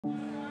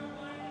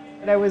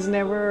I was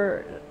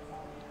never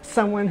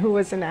someone who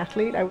was an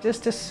athlete. I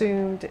just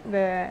assumed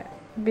that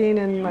being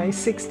in my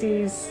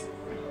 60s,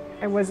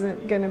 I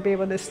wasn't going to be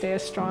able to stay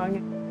as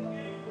strong.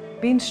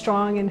 Being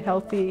strong and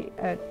healthy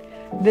at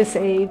this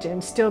age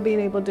and still being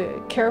able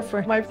to care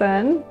for my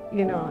son,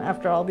 you know,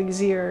 after all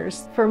these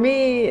years, for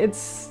me,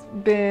 it's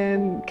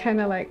been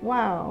kind of like,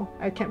 wow,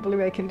 I can't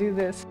believe I can do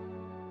this.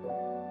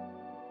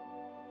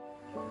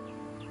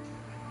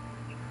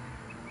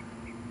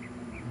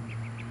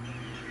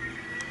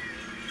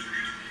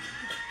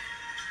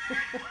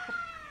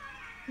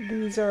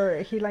 These are,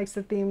 he likes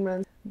the theme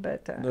runs,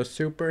 but the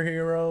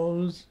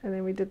superheroes. And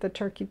then we did the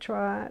turkey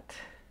trot.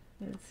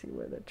 Let's see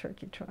where the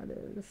turkey trot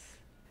is.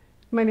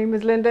 My name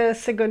is Linda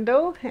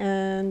Segundo,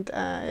 and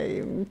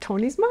I'm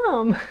Tony's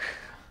mom.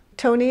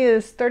 Tony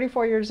is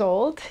 34 years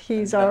old.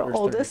 He's our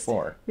oldest.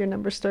 34. Your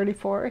number's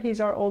 34. He's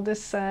our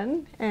oldest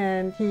son,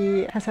 and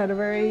he has had a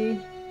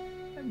very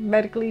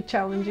medically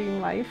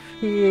challenging life.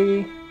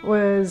 He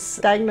was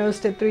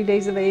diagnosed at 3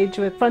 days of age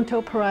with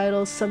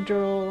frontoparietal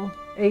subdural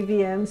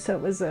AVN, so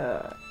it was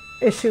a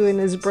issue in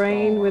his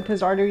brain with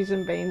his arteries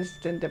and veins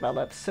didn't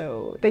develop.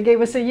 So they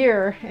gave us a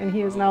year, and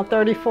he is now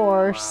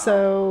 34. Wow.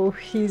 So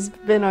he's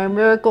been our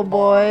miracle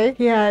boy.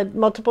 He had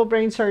multiple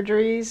brain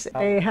surgeries.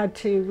 They had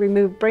to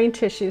remove brain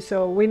tissue,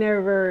 so we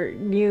never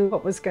knew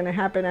what was going to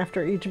happen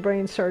after each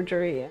brain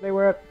surgery. They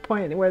were at a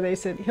point where they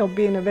said he'll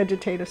be in a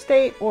vegetative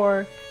state,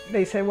 or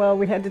they said, well,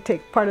 we had to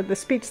take part of the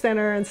speech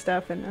center and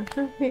stuff. And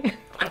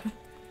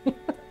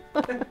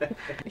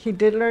he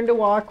did learn to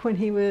walk when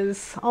he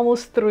was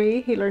almost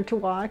 3. He learned to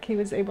walk. He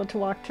was able to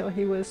walk till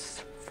he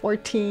was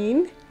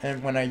 14.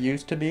 And when I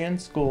used to be in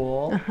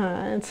school.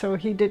 And so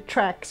he did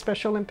track,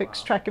 Special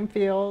Olympics, track and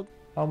field.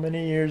 How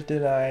many years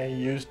did I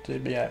used to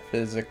be at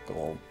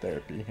physical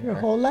therapy here? Your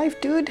whole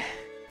life, dude.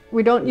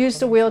 We don't use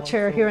the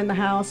wheelchair here in the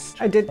house.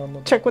 I did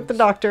check with the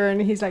doctor,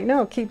 and he's like,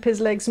 no, keep his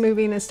legs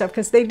moving and stuff,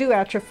 because they do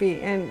atrophy.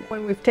 And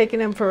when we've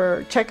taken him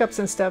for checkups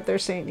and stuff, they're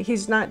saying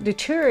he's not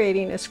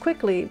deteriorating as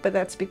quickly, but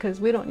that's because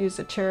we don't use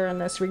the chair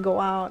unless we go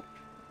out.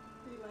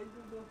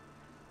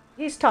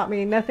 He's taught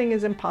me nothing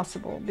is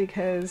impossible,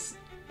 because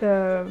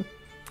the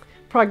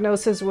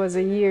prognosis was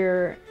a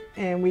year,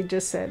 and we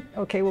just said,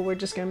 okay, well, we're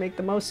just going to make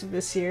the most of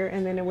this year.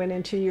 And then it went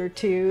into year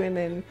 2. And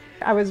then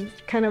I was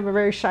kind of a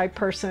very shy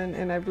person,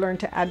 and I've learned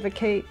to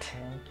advocate.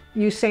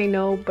 You say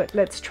no, but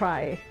let's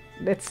try.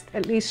 Let's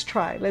at least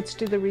try. Let's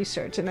do the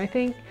research. And I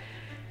think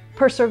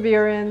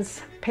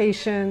perseverance,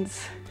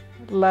 patience,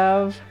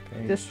 love,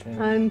 just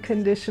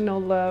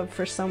unconditional love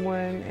for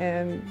someone,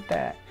 and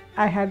that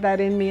I had that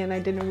in me and I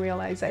didn't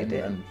realize I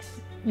did.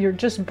 You're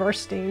just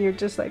bursting. You're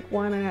just like,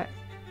 want to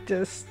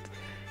just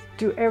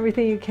do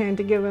everything you can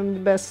to give him the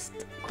best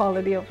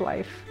quality of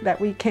life that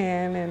we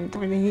can. And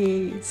when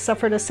he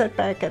suffered a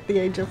setback at the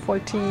age of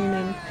 14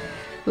 and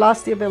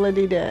lost the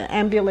ability to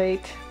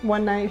ambulate,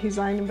 one night he's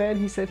lying in bed,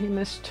 he said he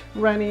missed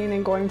running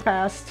and going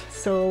fast.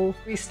 So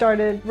we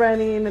started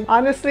running, and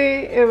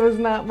honestly, it was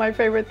not my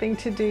favorite thing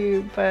to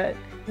do, but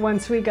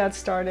once we got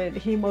started,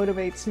 he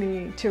motivates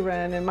me to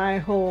run, and my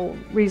whole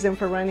reason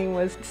for running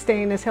was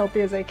staying as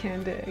healthy as I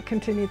can to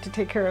continue to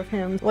take care of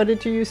him. What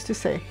did you used to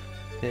say?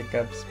 Pick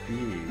up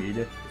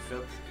speed.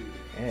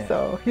 Yeah.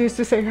 So he used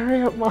to say,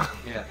 hurry up, Mom.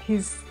 Yeah.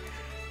 He's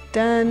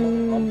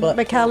done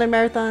McAllen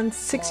Marathon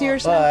 6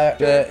 years now.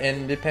 The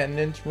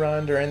Independence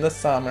Run during the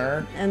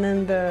summer. And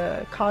then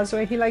the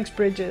Causeway, he likes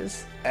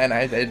bridges. And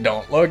I said,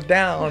 don't look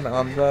down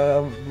on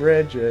the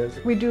bridges.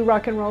 We do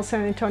Rock and Roll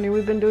San Antonio.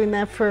 We've been doing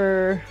that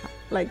for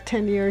like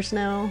 10 years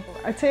now.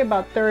 I'd say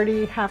about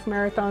 30 half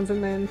marathons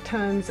and then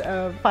tons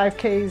of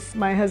 5Ks.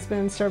 My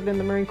husband served in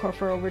the Marine Corps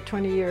for over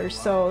 20 years,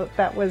 so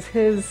that was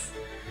his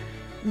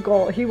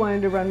goal. He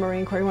wanted to run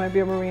Marine Corps. He wanted to be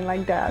a Marine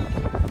like Dad.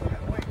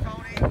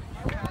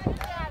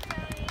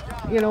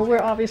 You know,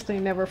 we're obviously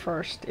never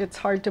first. It's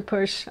hard to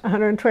push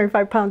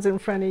 125 pounds in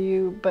front of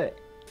you, but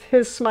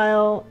his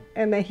smile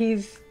and that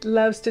he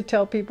loves to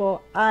tell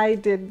people, I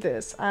did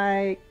this,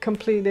 I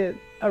completed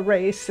a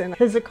race, and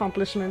his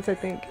accomplishments, I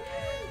think,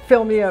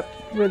 fill me up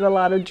with a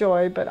lot of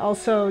joy, but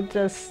also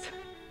just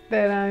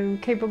that I'm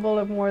capable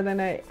of more than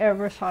I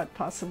ever thought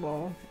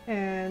possible.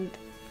 And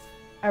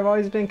I've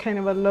always been kind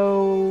of a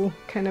low,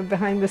 kind of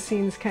behind the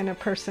scenes kind of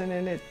person,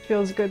 and it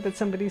feels good that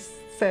somebody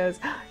says,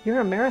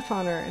 you're a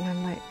marathoner, and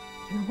I'm like,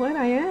 you know what,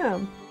 I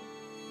am.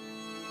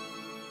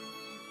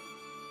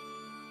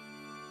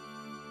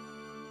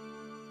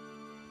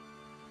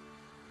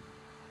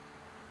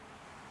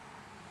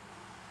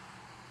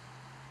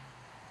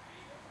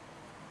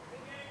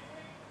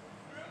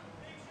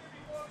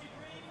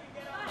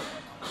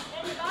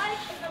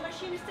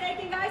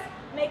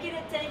 Make it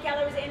at 10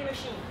 calories in the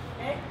machine,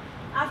 okay?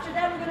 After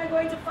that, we're gonna go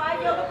into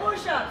 5 yoga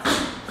push-ups.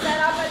 Set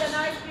up at a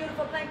nice,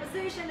 beautiful plank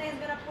position, and he's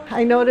gonna push.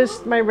 I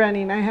noticed my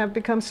running, I have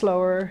become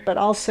slower, but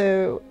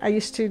also I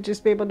used to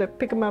just be able to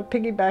pick him up,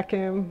 piggyback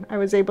him. I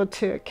was able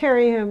to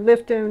carry him,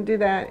 lift him, do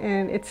that,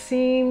 and it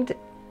seemed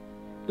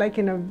like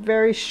in a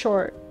very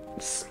short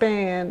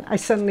span, I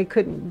suddenly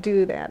couldn't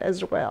do that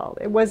as well.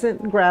 It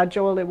wasn't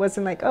gradual. It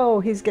wasn't like, oh,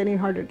 he's getting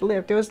harder to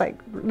lift. It was like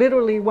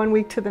literally 1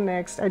 week to the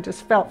next, I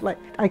just felt like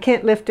I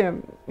can't lift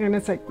him. And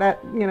it's like that,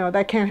 you know,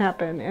 that can't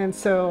happen. And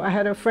so I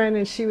had a friend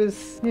and she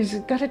was, you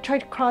just got to try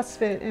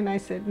CrossFit. And I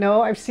said,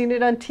 no, I've seen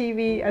it on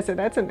TV. I said,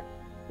 that's a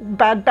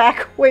bad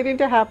back waiting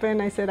to happen.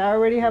 I said, I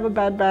already have a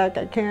bad back.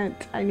 I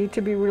can't, I need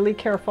to be really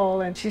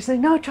careful. And she said,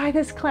 no, try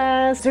this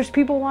class. There's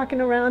people walking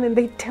around and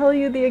they tell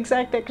you the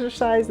exact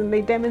exercise and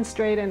they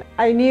demonstrate. And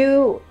I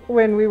knew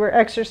when we were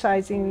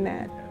exercising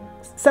that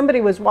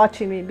somebody was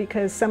watching me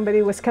because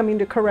somebody was coming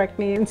to correct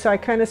me. And so I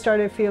kind of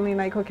started feeling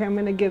like, okay, I'm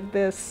going to give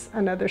this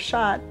another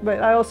shot.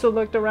 But I also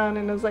looked around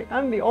and I was like,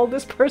 I'm the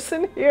oldest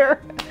person here.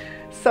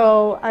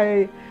 So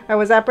I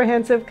was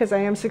apprehensive because I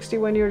am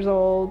 61 years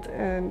old,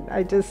 and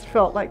I just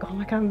felt like, oh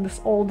my God, I'm this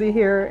oldie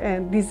here,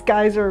 and these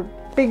guys are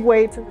big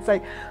weights, and it's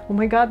like, oh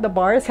my God, the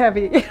bar is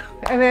heavy.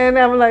 And then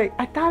I'm like,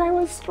 I thought I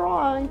was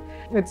strong.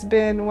 It's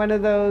been one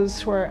of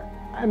those where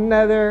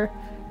another,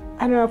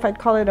 I don't know if I'd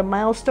call it a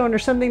milestone or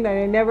something that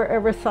I never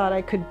ever thought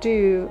I could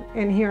do,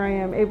 and here I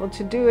am able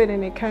to do it,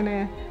 and it kind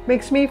of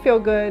makes me feel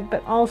good,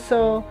 but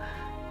also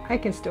I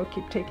can still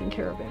keep taking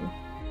care of him.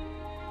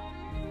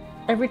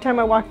 Every time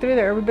I walk through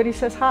there, everybody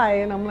says hi,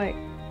 and I'm like,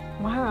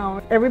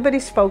 wow.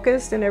 Everybody's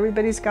focused and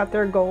everybody's got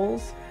their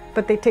goals,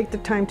 but they take the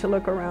time to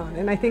look around.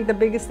 And I think the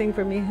biggest thing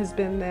for me has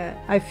been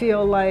that I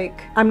feel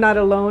like I'm not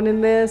alone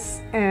in this,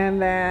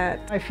 and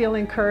that I feel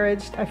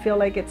encouraged. I feel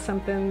like it's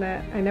something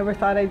that I never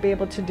thought I'd be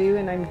able to do,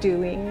 and I'm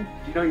doing.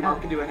 Do you know your mom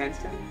can do a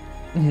handstand?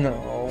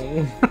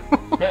 No.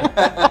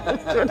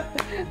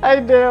 I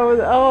did.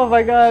 Oh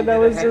my God, that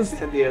was just.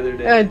 The other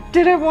day. I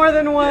did it more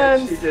than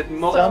once. Yeah, she did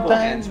multiple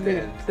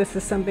handstands. This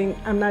is something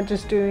I'm not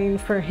just doing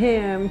for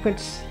him,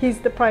 which he's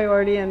the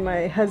priority, and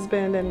my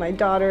husband and my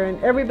daughter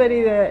and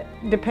everybody that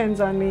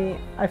depends on me.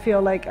 I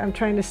feel like I'm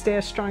trying to stay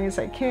as strong as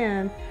I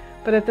can,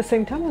 but at the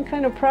same time, I'm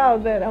kind of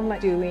proud that I'm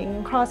like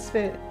doing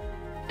CrossFit.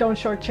 Don't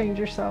shortchange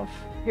yourself.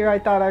 Here I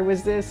thought I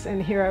was this,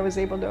 and here I was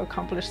able to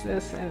accomplish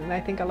this. And I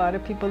think a lot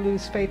of people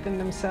lose faith in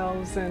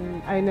themselves,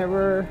 and I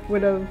never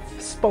would have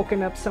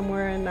spoken up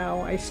somewhere, and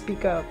now I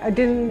speak up. I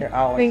didn't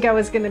think I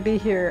was going to be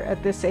here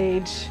at this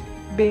age,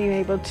 being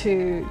able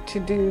to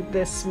do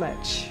this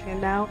much. And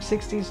now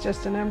 60 is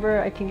just a number.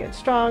 I can get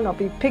strong. I'll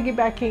be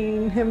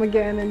piggybacking him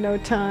again in no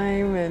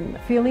time, and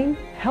feeling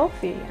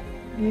healthy.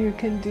 You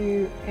can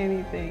do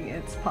anything.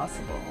 It's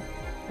possible.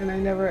 And I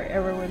never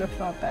ever would have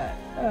thought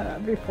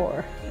that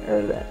before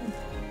or then.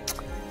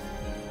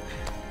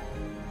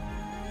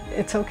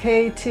 It's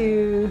okay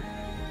to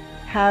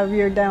have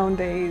your down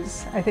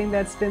days. I think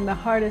that's been the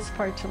hardest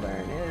part to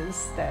learn,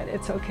 is that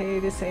it's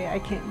okay to say, I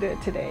can't do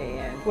it today.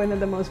 And one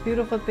of the most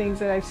beautiful things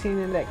that I've seen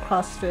in that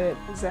CrossFit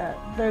is that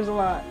there's a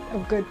lot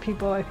of good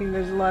people. I think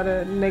there's a lot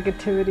of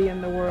negativity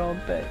in the world,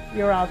 but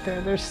you're out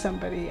there, there's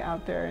somebody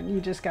out there, and you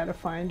just got to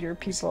find your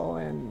people,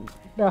 and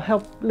they'll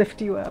help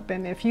lift you up.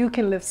 And if you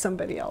can lift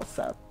somebody else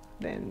up,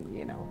 then,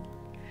 you know,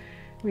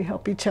 we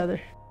help each other.